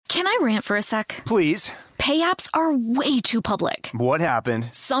Can I rant for a sec? Please. Pay apps are way too public. What happened?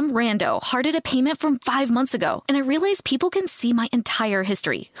 Some rando hearted a payment from 5 months ago, and I realized people can see my entire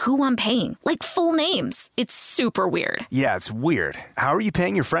history, who I'm paying, like full names. It's super weird. Yeah, it's weird. How are you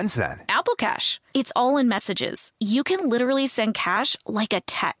paying your friends then? Apple Cash. It's all in messages. You can literally send cash like a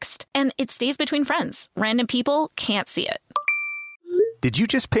text, and it stays between friends. Random people can't see it. Did you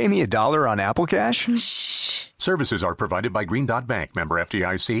just pay me $1 on Apple Cash? Shh. Services are provided by Green Dot Bank. Member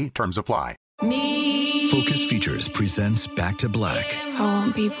FDIC. Terms apply. Focus Features presents Back to Black. I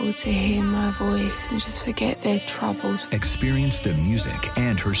want people to hear my voice and just forget their troubles. Experience the music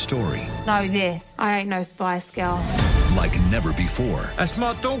and her story. Know this, I ain't no Spice Girl. Like never before. That's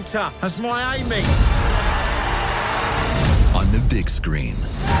my daughter. That's my Amy. On the big screen.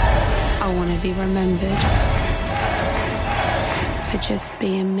 I want to be remembered for just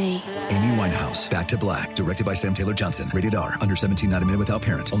being me. Amy Winehouse, Back to Black, directed by Sam Taylor Johnson. Rated R, under 17, not a minute without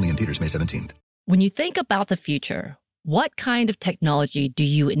parent. Only in theaters May 17th. When you think about the future, what kind of technology do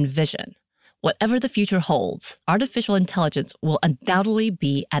you envision? Whatever the future holds, artificial intelligence will undoubtedly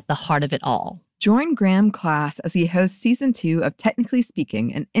be at the heart of it all. Join Graham Class as he hosts Season 2 of Technically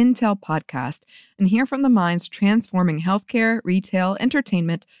Speaking, an Intel podcast, and hear from the minds transforming healthcare, retail,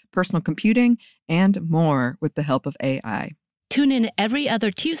 entertainment, personal computing, and more with the help of AI. Tune in every other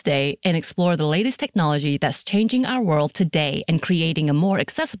Tuesday and explore the latest technology that's changing our world today and creating a more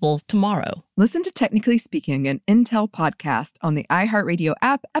accessible tomorrow. Listen to Technically Speaking, an Intel podcast on the iHeartRadio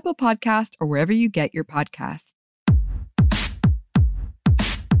app, Apple Podcast, or wherever you get your podcasts.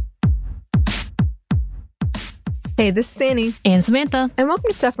 Hey, this is Sandy. And Samantha. And welcome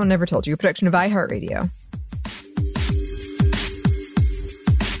to Stuff Mom Never Told You, a production of iHeartRadio.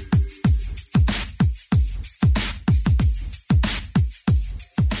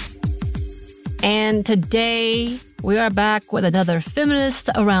 And today we are back with another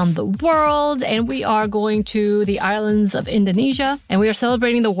feminist around the world, and we are going to the islands of Indonesia, and we are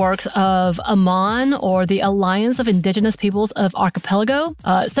celebrating the works of AMAN, or the Alliance of Indigenous Peoples of Archipelago.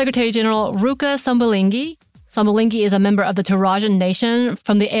 Secretary General Rukka Sombolinggi. Sombolinggi is a member of the Torajan Nation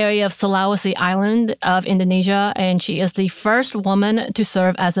from the area of Sulawesi Island of Indonesia, and she is the first woman to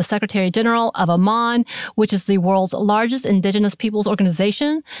serve as the Secretary General of AMAN, which is the world's largest indigenous peoples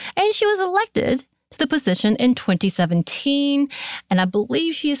organization, and she was elected to the position in 2017, and I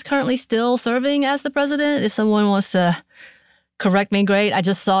believe she is currently still serving as the president. If someone wants to correct me, great. I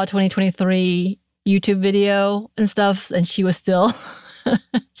just saw a 2023 YouTube video and stuff, and she was still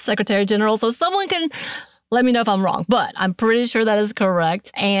Secretary General, so someone can let me know if I'm wrong, but I'm pretty sure that is correct.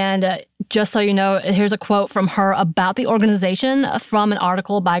 And just so you know, here's a quote from her about the organization from an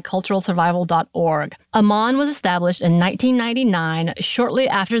article by culturalsurvival.org. AMAN was established in 1999, shortly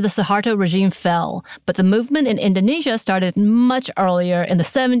after the Suharto regime fell, but the movement in Indonesia started much earlier in the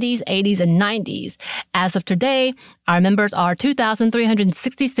 70s, 80s, and 90s. As of today, our members are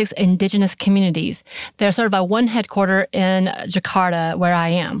 2,366 indigenous communities. They're served by one headquarter in Jakarta, where I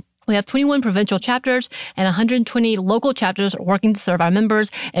am. We have 21 provincial chapters and 120 local chapters working to serve our members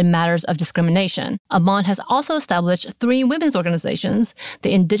in matters of discrimination. AMAN has also established 3 women's organizations: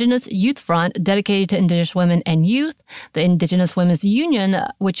 the Indigenous Youth Front, dedicated to Indigenous women and youth; the Indigenous Women's Union,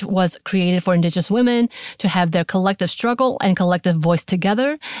 which was created for Indigenous women to have their collective struggle and collective voice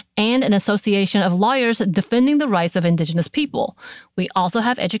together; and an association of lawyers defending the rights of Indigenous people. We also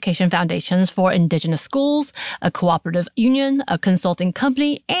have education foundations for Indigenous schools, a cooperative union, a consulting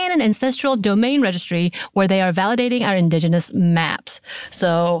company, and an ancestral domain registry where they are validating our Indigenous maps.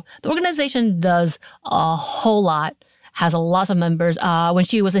 So the organization does a whole lot, has lots of members. When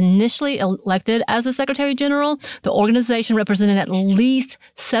she was initially elected as the Secretary General, the organization represented at least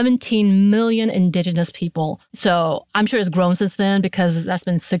 17 million Indigenous people. So I'm sure it's grown since then because that's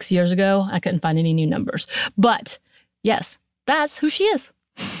been 6 years ago. I couldn't find any new numbers. But yes, that's who she is.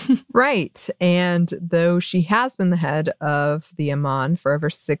 Right. And though she has been the head of the AMAN for over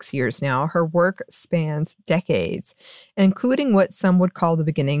 6 years now, her work spans decades, including what some would call the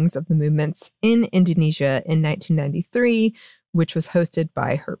beginnings of the movements in Indonesia in 1993, which was hosted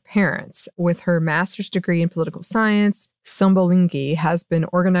by her parents. With her master's degree in political science, Sombolinggi has been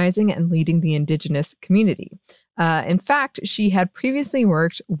organizing and leading the indigenous community. In fact, she had previously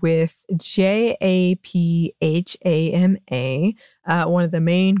worked with JAPHAMA, one of the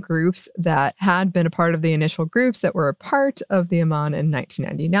main groups that had been a part of the initial groups that were a part of the AMAN in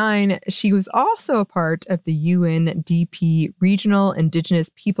 1999. She was also a part of the UNDP Regional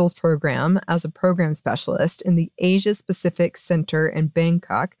Indigenous Peoples Program as a program specialist in the Asia Pacific Center in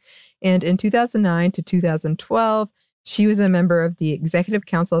Bangkok. And in 2009 to 2012, she was a member of the Executive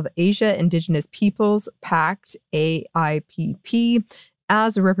Council of Asia Indigenous Peoples, PACT, AIPP,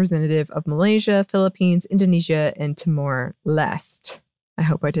 as a representative of Malaysia, Philippines, Indonesia, and Timor-Leste. I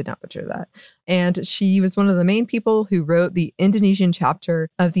hope I did not butcher that. And she was one of the main people who wrote the Indonesian chapter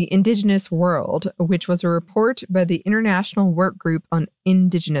of the Indigenous World, which was a report by the International Work Group on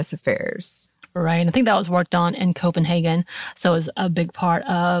Indigenous Affairs. Right. And I think that was worked on in Copenhagen. So it was a big part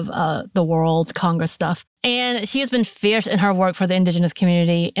of the World Congress stuff. And she has been fierce in her work for the Indigenous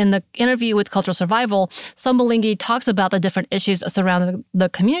community. In the interview with Cultural Survival, Sombolinggi talks about the different issues surrounding the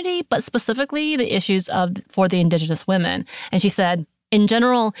community, but specifically the issues for the Indigenous women. And she said, in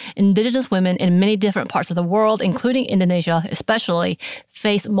general, Indigenous women in many different parts of the world, including Indonesia especially,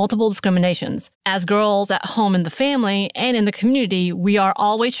 face multiple discriminations. As girls at home in the family and in the community, we are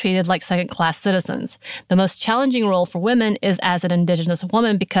always treated like second-class citizens. The most challenging role for women is as an Indigenous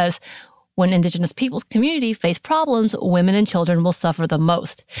woman because when Indigenous people's community face problems, women and children will suffer the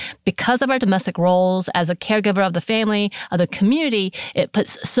most. Because of our domestic roles as a caregiver of the family, of the community, it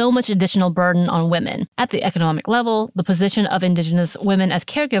puts so much additional burden on women. At the economic level, the position of Indigenous women as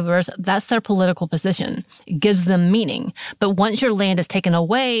caregivers, that's their political position. It gives them meaning. But once your land is taken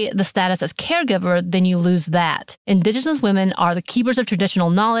away, the status as caregiver, then you lose that. Indigenous women are the keepers of traditional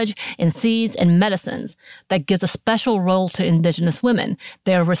knowledge in seeds and medicines. That gives a special role to Indigenous women.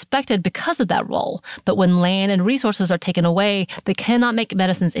 They are respected because of that role. But when land and resources are taken away, they cannot make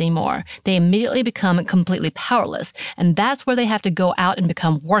medicines anymore. They immediately become completely powerless. And that's where they have to go out and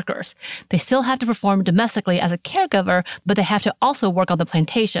become workers. They still have to perform domestically as a caregiver, but they have to also work on the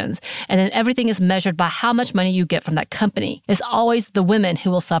plantations. And then everything is measured by how much money you get from that company. It's always the women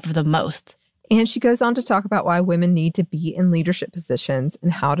who will suffer the most. And she goes on to talk about why women need to be in leadership positions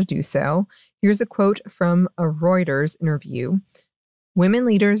and how to do so. Here's a quote from a Reuters interview. Women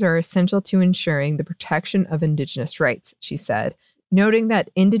leaders are essential to ensuring the protection of Indigenous rights, she said, noting that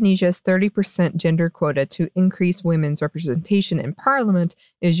Indonesia's 30% gender quota to increase women's representation in parliament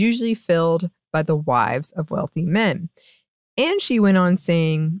is usually filled by the wives of wealthy men. And she went on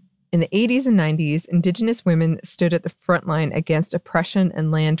saying, in the 80s and 90s, Indigenous women stood at the front line against oppression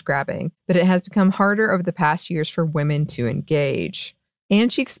and land grabbing, but it has become harder over the past years for women to engage.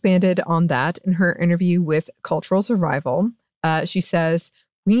 And she expanded on that in her interview with Cultural Survival. She says,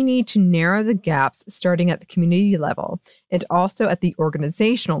 we need to narrow the gaps starting at the community level and also at the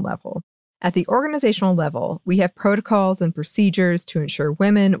organizational level. At the organizational level, we have protocols and procedures to ensure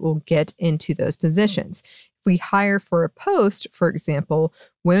women will get into those positions. If we hire for a post, for example,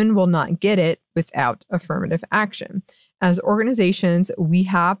 women will not get it without affirmative action. As organizations, we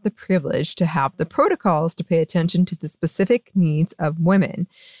have the privilege to have the protocols to pay attention to the specific needs of women.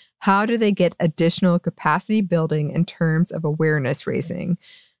 How do they get additional capacity building in terms of awareness raising?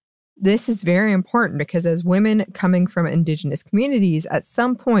 This is very important because as women coming from Indigenous communities, at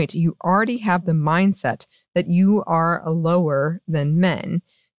some point, you already have the mindset that you are lower than men.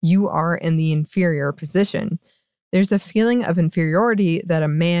 You are in the inferior position. There's a feeling of inferiority that a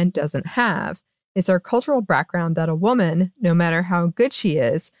man doesn't have. It's our cultural background that a woman, no matter how good she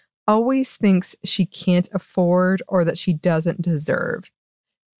is, always thinks she can't afford or that she doesn't deserve.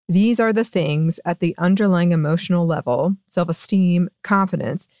 These are the things at the underlying emotional level, self-esteem,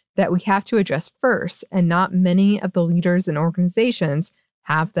 confidence, that we have to address first, and not many of the leaders and organizations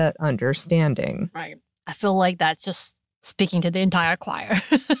have that understanding. Right. I feel like that's just speaking to the entire choir.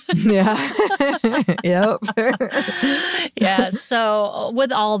 Yeah. Yep. Yeah. So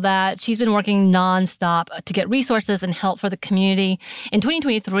with all that, she's been working nonstop to get resources and help for the community. In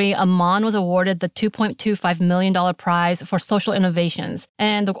 2023, Amman was awarded the $2.25 million prize for social innovations.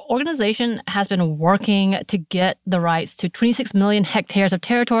 And the organization has been working to get the rights to 26 million hectares of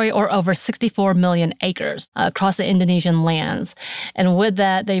territory, or over 64 million acres across the Indonesian lands. And with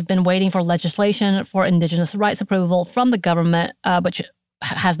that, they've been waiting for legislation for Indigenous rights approval from the government, which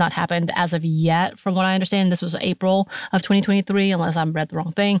has not happened as of yet, from what I understand. This was April of 2023, unless I've read the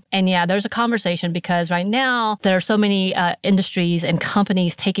wrong thing. And yeah, there's a conversation because right now there are so many industries and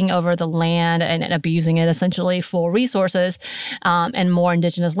companies taking over the land and abusing it essentially for resources, and more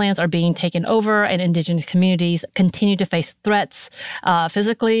Indigenous lands are being taken over, and Indigenous communities continue to face threats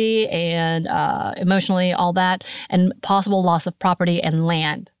physically and emotionally, all that, and possible loss of property and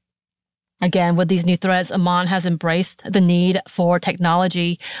land. Again, with these new threats, Amman has embraced the need for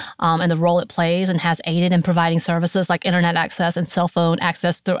technology and the role it plays, and has aided in providing services like internet access and cell phone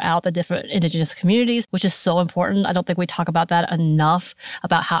access throughout the different Indigenous communities, which is so important. I don't think we talk about that enough,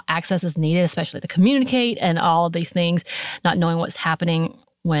 about how access is needed, especially to communicate and all of these things, not knowing what's happening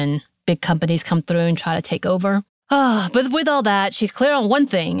when big companies come through and try to take over. But with all that, she's clear on one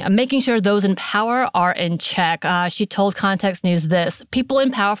thing, making sure those in power are in check. She told Context News this: people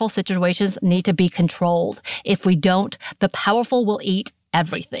in powerful situations need to be controlled. If we don't, the powerful will eat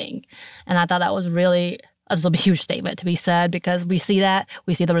everything. And I thought that was really a huge statement to be said, because we see that,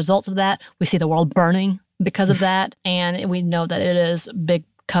 we see the results of that, we see the world burning because of that, and we know that it is big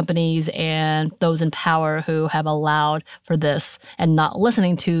companies and those in power who have allowed for this and not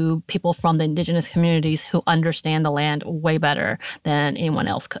listening to people from the indigenous communities who understand the land way better than anyone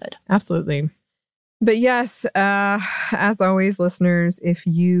else could. Absolutely. But yes, as always, listeners, if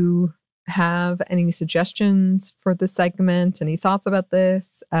you have any suggestions for this segment, any thoughts about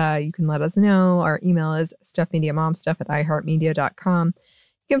this, you can let us know. Our email is stuffmediamomstuff@iheartmedia.com.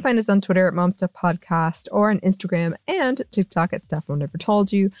 You can find us on Twitter at momstuffpodcast or on Instagram and TikTok at Stuff Mom Never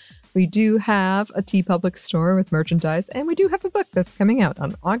Told You. We do have a TeePublic store with merchandise, and we do have a book that's coming out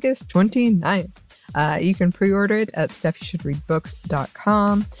on August 29th. You can pre-order it at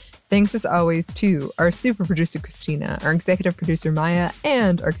stuffyoushouldreadbooks.com. Thanks as always to our super producer, Christina, our executive producer, Maya,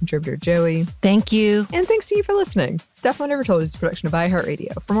 and our contributor, Joey. Thank you. And thanks to you for listening. Stuff Mom Never Told You is a production of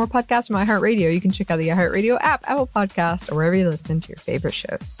iHeartRadio. For more podcasts from iHeartRadio, you can check out the iHeartRadio app, Apple Podcast, or wherever you listen to your favorite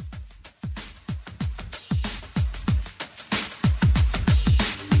shows.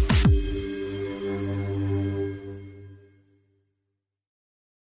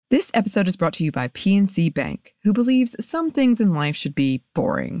 This episode is brought to you by PNC Bank, who believes some things in life should be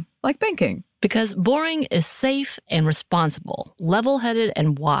boring, like banking. Because boring is safe and responsible, level-headed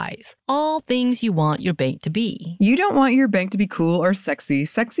and wise. All things you want your bank to be. You don't want your bank to be cool or sexy.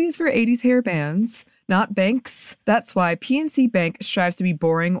 Sexy is for 80s hair bands, not banks. That's why PNC Bank strives to be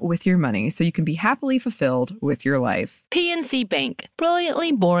boring with your money so you can be happily fulfilled with your life. PNC Bank,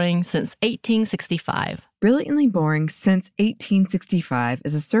 brilliantly boring since 1865. Brilliantly Boring Since 1865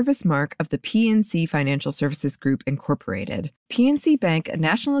 is a service mark of the PNC Financial Services Group, Incorporated. PNC Bank, a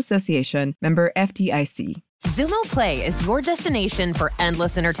National Association, member FDIC. Zumo Play is your destination for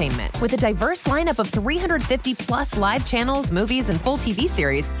endless entertainment. With a diverse lineup of 350 plus live channels, movies, and full TV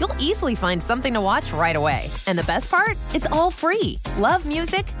series, you'll easily find something to watch right away. And the best part? It's all free. Love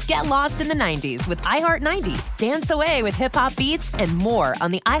music? Get lost in the 90s with iHeart 90s. Dance away with hip-hop beats and more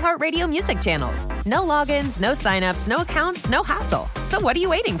on the iHeartRadio music channels. No logins, no signups, no accounts, no hassle. So what are you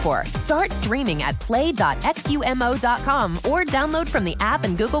waiting for? Start streaming at play.xumo.com or download from the app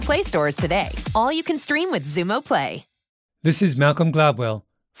and Google Play stores today. All you can stream with Zumo Play. This is Malcolm Gladwell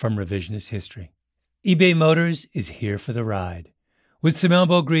from Revisionist History. eBay Motors is here for the ride. With some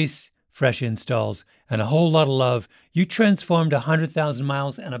elbow grease, fresh installs, and a whole lot of love, you transformed 100,000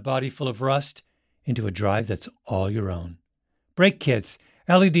 miles and a body full of rust into a drive that's all your own. Brake kits,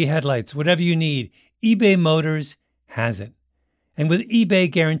 LED headlights, whatever you need, eBay Motors has it. And with eBay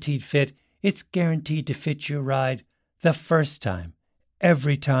Guaranteed Fit, it's guaranteed to fit your ride the first time,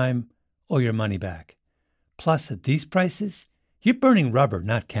 every time, or your money back. Plus, at these prices, you're burning rubber,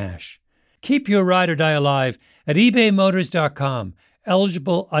 not cash. Keep your ride or die alive at ebaymotors.com.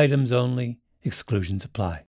 Eligible items only. Exclusions apply.